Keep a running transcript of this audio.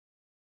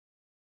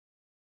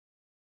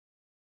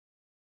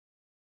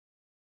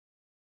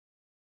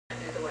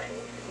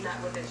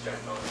not with this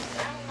stress on.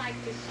 I don't like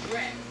to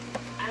stress.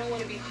 I don't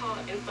want to be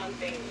caught in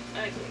something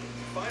ugly.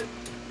 But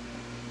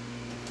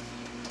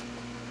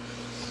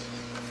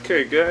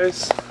okay,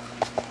 guys.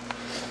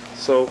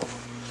 So,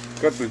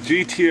 got the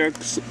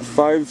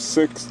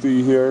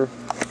GTX560 here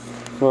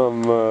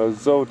from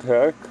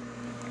Zotac.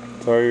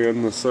 It's already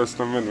in the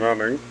system and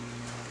running.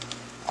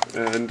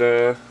 And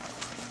we're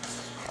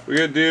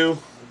gonna do a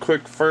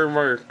quick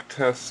firmware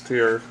test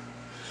here.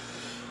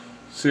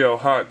 See how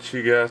hot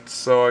she gets.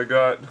 So I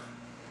got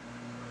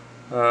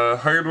a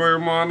hardware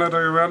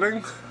monitor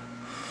running,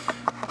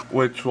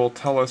 which will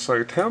tell us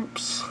our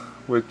temps,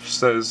 which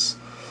says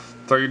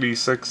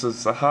 36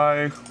 is the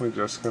high. We're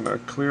just gonna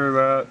clear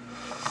that.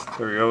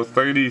 There we go,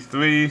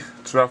 33.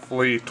 It's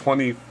roughly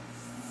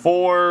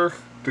 24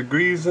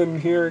 degrees in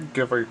here,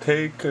 give or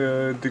take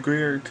a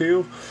degree or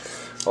two.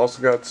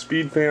 Also got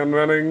speed fan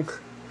running.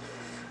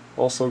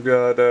 Also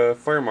got a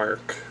firmware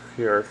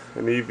here,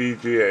 an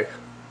EVGA.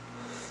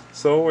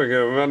 So we're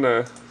gonna run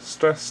a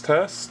stress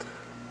test.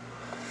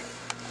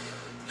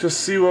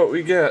 Just see what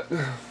we get.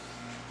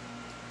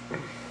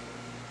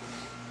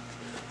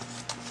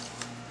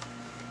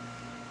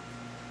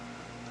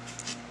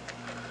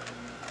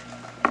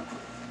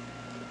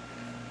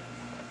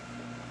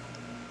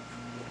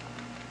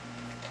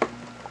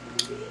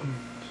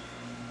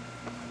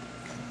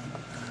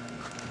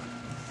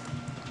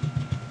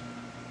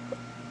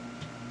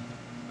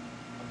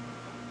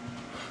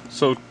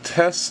 So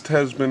test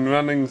has been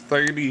running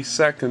 30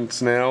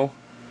 seconds now,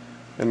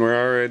 and we're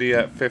already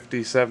at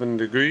 57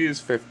 degrees,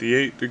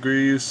 58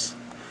 degrees,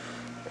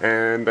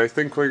 and I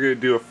think we're going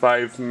to do a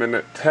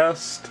 5-minute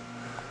test.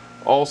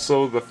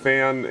 Also, the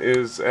fan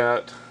is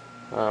at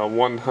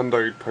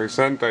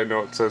 100%. I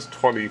know it says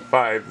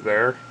 25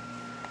 there.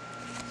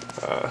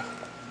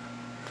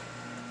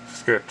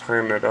 Just going to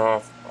turn it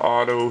off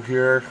auto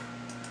here.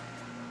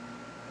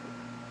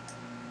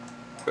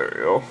 There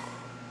we go.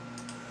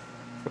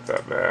 Put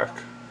that back.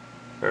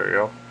 There we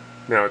go.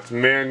 Now it's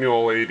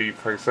manual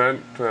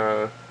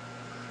 80%.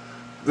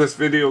 This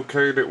video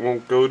card, it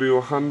won't go to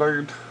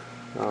 100.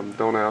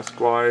 Don't ask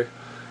why.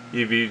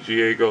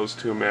 EVGA goes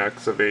to a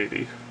max of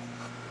 80.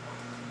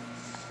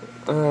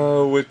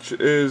 Which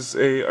is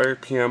a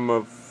RPM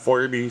of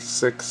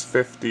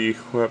 4650.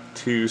 We're up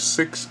to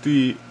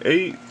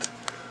 68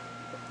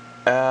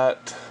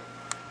 at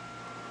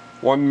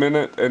 1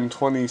 minute and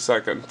 20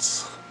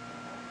 seconds.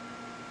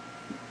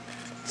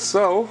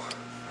 So,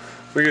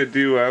 we're going to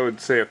do, I would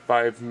say, a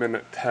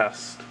 5-minute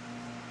test.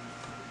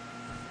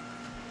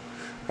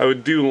 I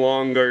would do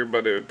longer,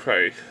 but it would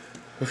probably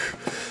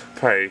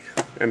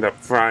end up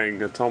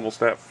frying. It's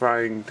almost at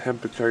frying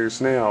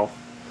temperatures now.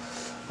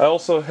 I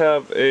also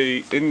have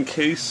a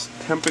in-case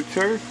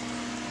temperature,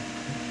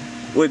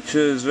 which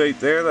is right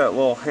there, that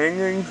little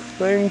hanging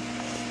thing.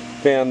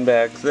 Fan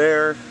back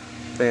there,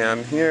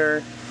 fan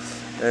here,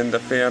 and a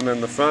fan in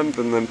the front,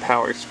 and then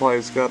power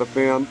supply's got a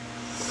fan.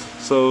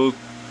 So,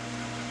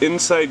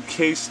 inside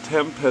case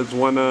temp has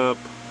went up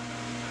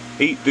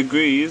 8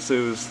 degrees. It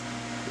was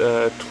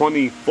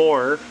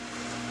 24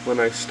 when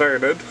I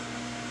started.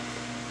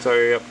 It's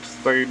already up to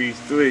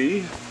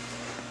 33.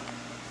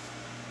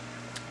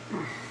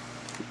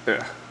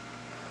 Yeah.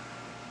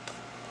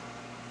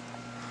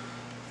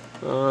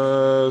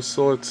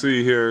 So let's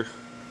see here.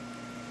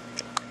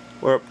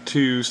 We're up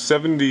to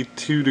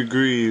 72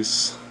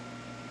 degrees.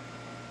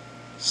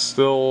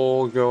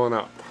 Still going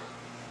up.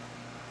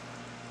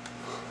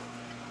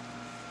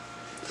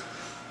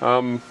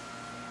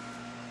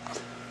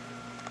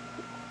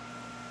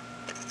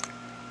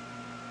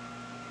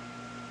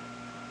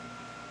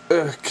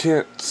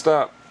 Can't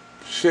stop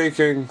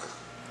shaking.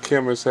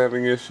 Camera's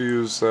having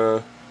issues.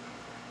 There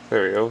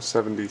we go,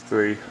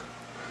 73.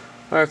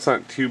 That's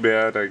not too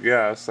bad, I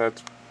guess.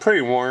 That's pretty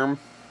warm.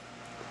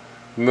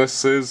 And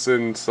this is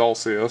in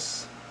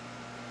Celsius.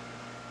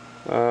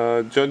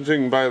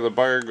 Judging by the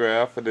bar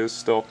graph, it is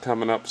still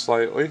coming up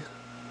slightly.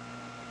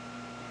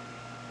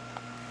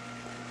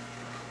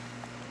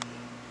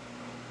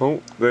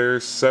 Oh,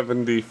 there's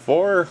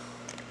 74.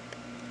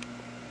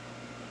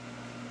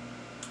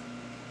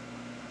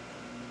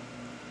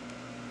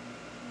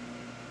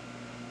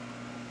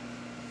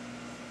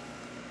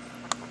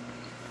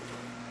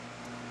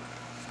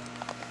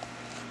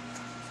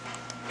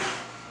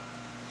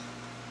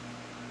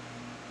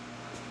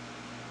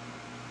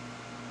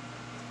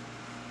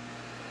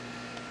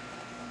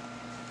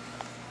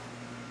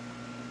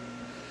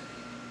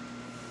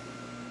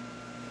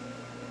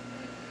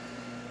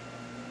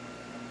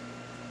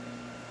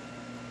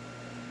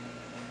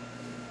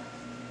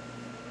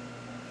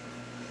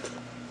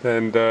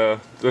 And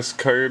this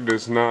card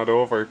is not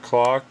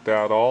overclocked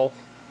at all.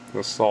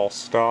 This is all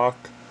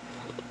stock.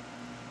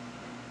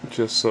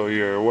 Just so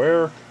you're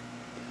aware.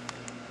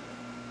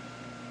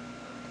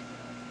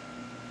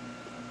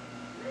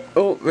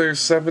 Oh, there's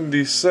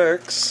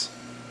 76.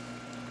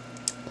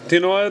 Do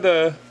you know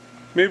what?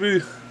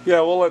 Maybe,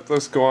 yeah, we'll let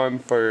this go on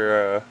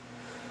for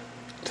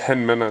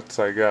 10 minutes,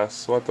 I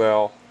guess. What the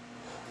hell?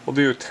 We'll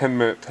do a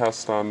 10-minute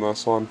test on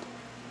this one.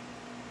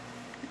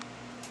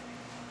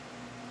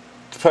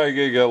 probably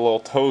gonna get a little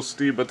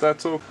toasty, but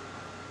that's okay.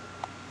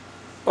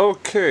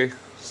 Okay,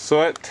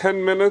 so at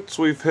 10 minutes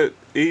we've hit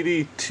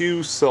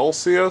 82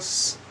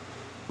 Celsius.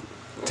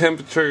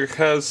 Temperature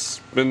has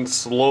been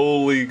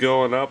slowly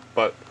going up,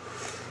 but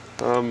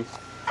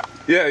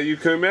yeah, you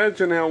can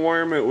imagine how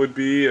warm it would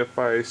be if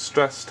I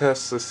stress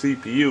test the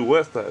CPU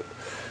with it,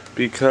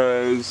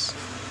 because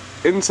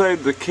inside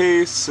the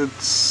case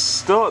it's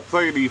still at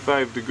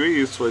 35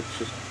 degrees, which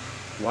is,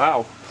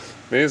 wow,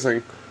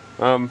 amazing.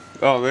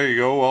 Oh, there you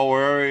go. Well,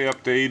 we're already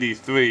up to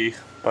 83,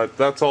 but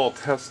that's all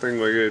testing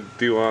we're gonna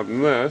do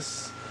on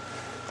this.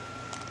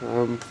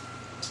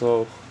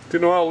 So, you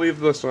know, I'll leave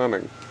this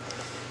running.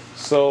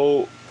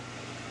 So,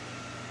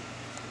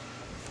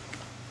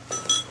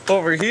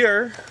 over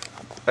here,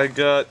 I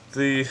got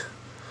the,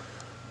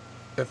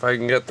 if I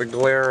can get the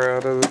glare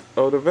out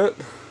of it,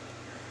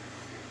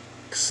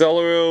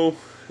 Accelero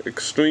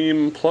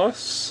Xtreme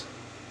Plus.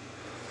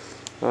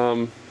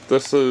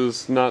 This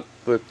is not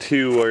the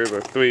 2 or the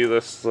 3,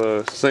 this is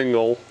the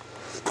single,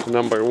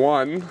 number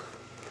 1.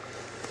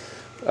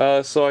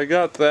 So I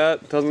got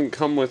that. Doesn't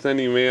come with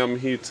any RAM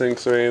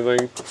heatsinks or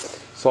anything.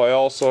 So I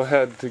also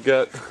had to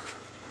get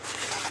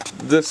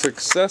this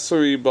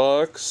accessory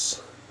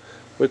box,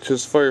 which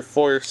is for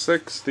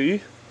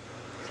 460,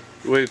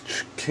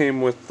 which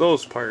came with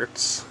those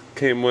parts.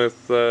 Came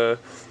with a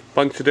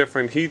bunch of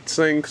different heat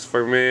sinks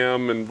for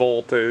RAM and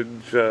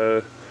voltage,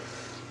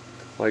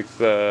 like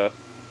the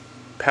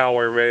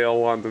power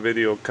rail on the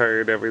video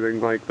card, everything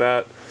like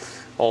that.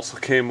 Also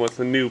came with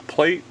a new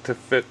plate to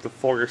fit the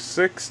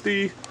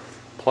 460,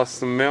 plus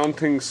some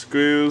mounting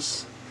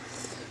screws.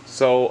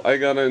 So I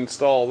gotta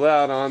install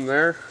that on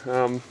there.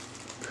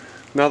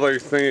 Another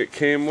thing it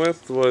came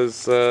with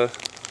was a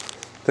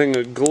thing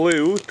of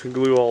glue to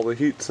glue all the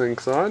heat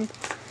sinks on.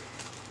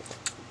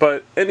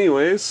 But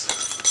anyways,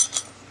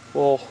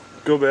 we'll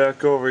go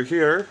back over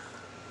here.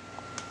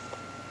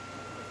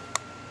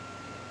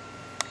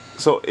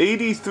 So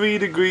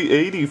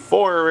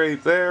 84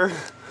 right there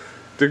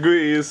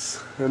degrees,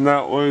 and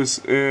that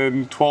was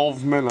in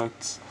 12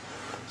 minutes.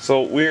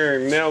 So we are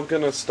now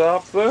gonna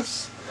stop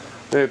this.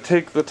 I'm gonna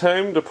take the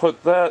time to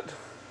put that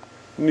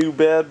new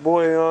bad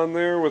boy on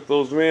there with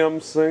those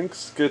RAM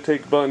sinks. It's gonna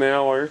take about an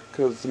hour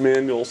because the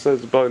manual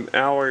says about an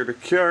hour to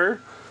cure,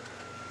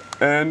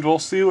 and we'll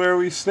see where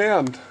we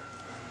stand.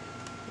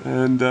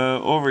 And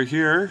over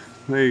here,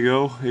 there you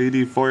go,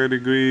 84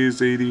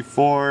 degrees,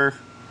 84,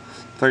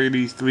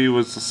 33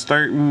 was the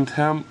starting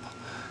temp,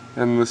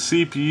 and the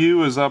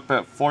CPU is up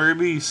at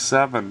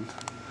 47,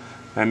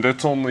 and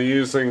it's only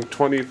using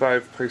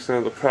 25%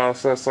 of the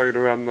processor to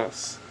run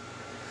this.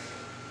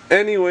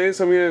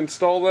 Anyways, I'm going to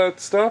install that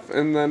stuff,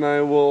 and then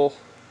I will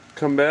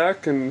come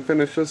back and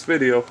finish this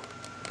video.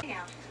 I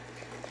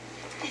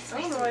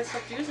don't know why I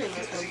stopped using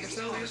this one. For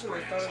some reason I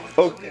thought it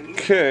was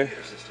Okay,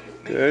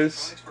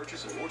 guys,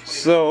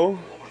 so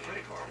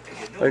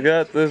I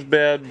got this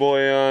bad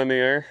boy on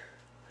here.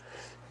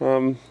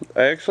 I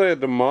actually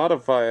had to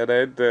modify it. I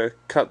had to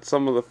cut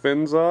some of the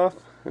fins off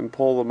and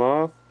pull them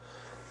off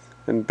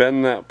and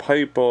bend that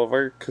pipe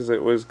over because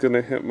it was going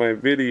to hit my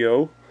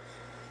video.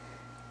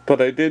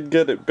 But I did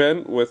get it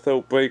bent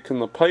without breaking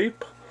the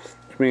pipe,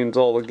 which means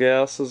all the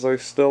gases are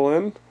still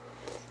in.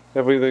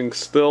 Everything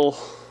still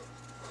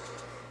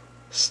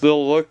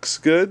looks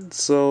good,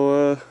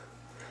 so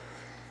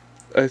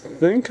I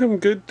think I'm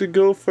good to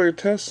go for a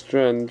test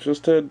run.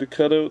 Just had to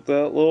cut out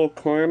that little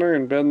corner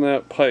and bend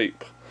that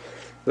pipe.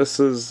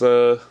 This is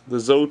the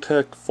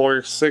Zotac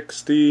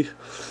 460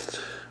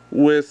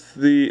 with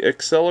the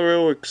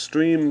Accelero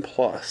Xtreme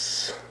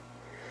Plus.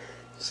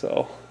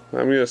 So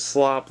I'm going to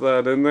slop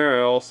that in there.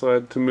 I also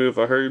had to move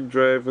a hard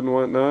drive and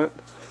whatnot,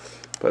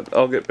 but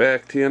I'll get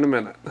back to you in a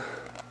minute.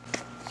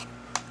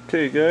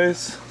 Okay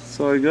guys,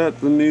 so I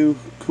got the new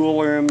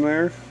cooler in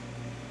there.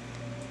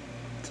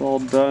 It's all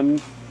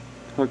done,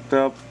 hooked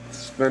up,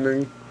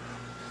 spinning.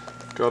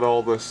 Got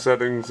all the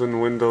settings in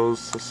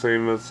Windows the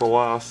same as the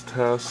last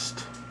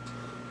test.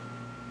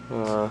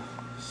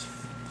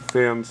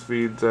 Fan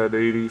speed's at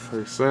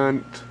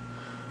 80%.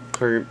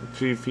 Current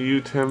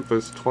GPU temp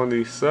is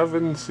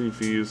 27,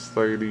 CPU's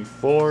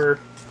 34.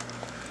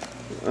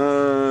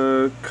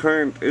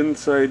 Current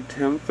inside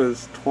temp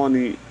is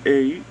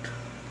 28.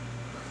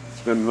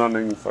 It's been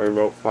running for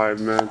about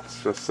 5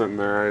 minutes, just sitting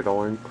there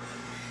idling.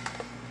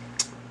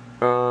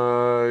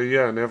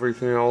 Yeah, and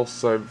everything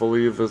else I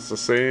believe is the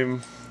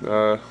same.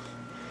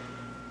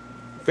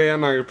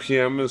 Fan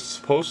RPM is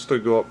supposed to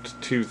go up to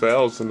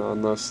 2000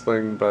 on this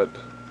thing, but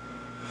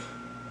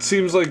it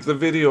seems like the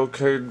video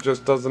card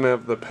just doesn't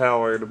have the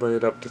power to bring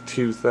it up to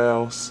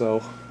 2000,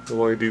 so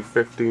we'll only do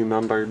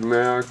 1500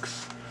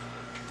 max.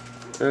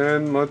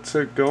 And let's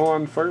hit go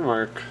on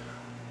firmware.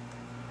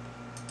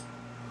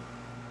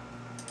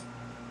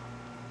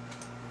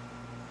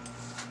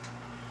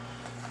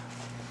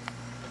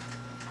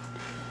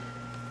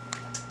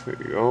 There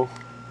you go,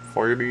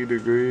 40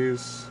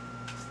 degrees,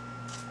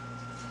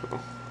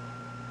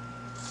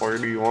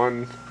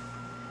 41,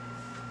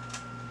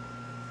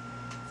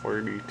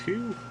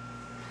 42.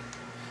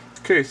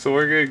 Okay. Okay, so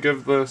we're gonna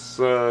give this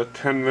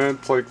 10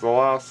 minutes like the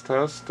last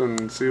test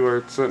and see where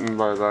it's sitting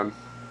by then.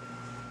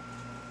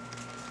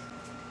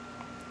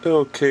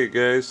 Okay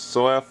guys,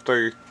 so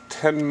after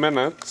 10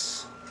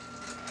 minutes,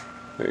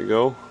 there you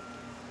go,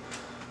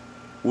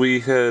 we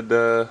had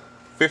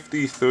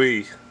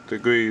 53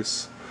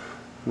 degrees,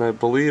 and I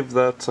believe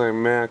that's our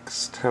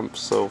max temp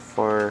so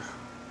far.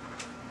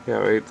 Yeah,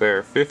 right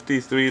there,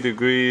 53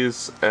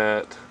 degrees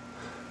at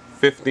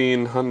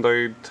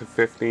 1500 to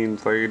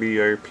 1530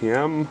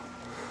 RPM.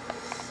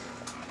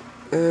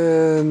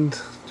 And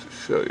to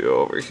show you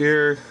over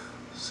here,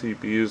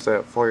 CPU's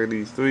at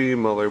 43,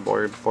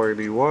 motherboard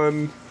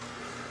 41,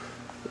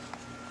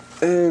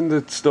 and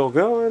it's still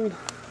going.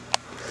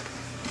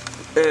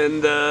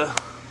 And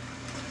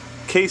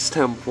case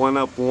temp went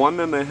up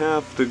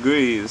 1.5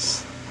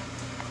 degrees.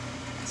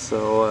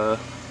 So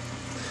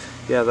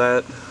yeah,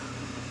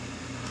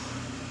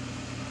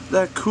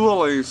 that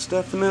cooler's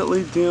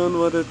definitely doing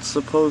what it's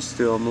supposed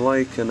to. I'm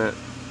liking it.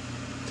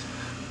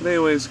 But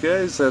anyways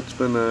guys, that's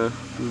been a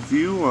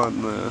review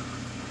on the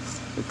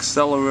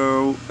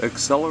Accelero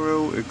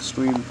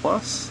Xtreme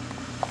Plus.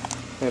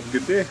 Have a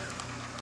good day.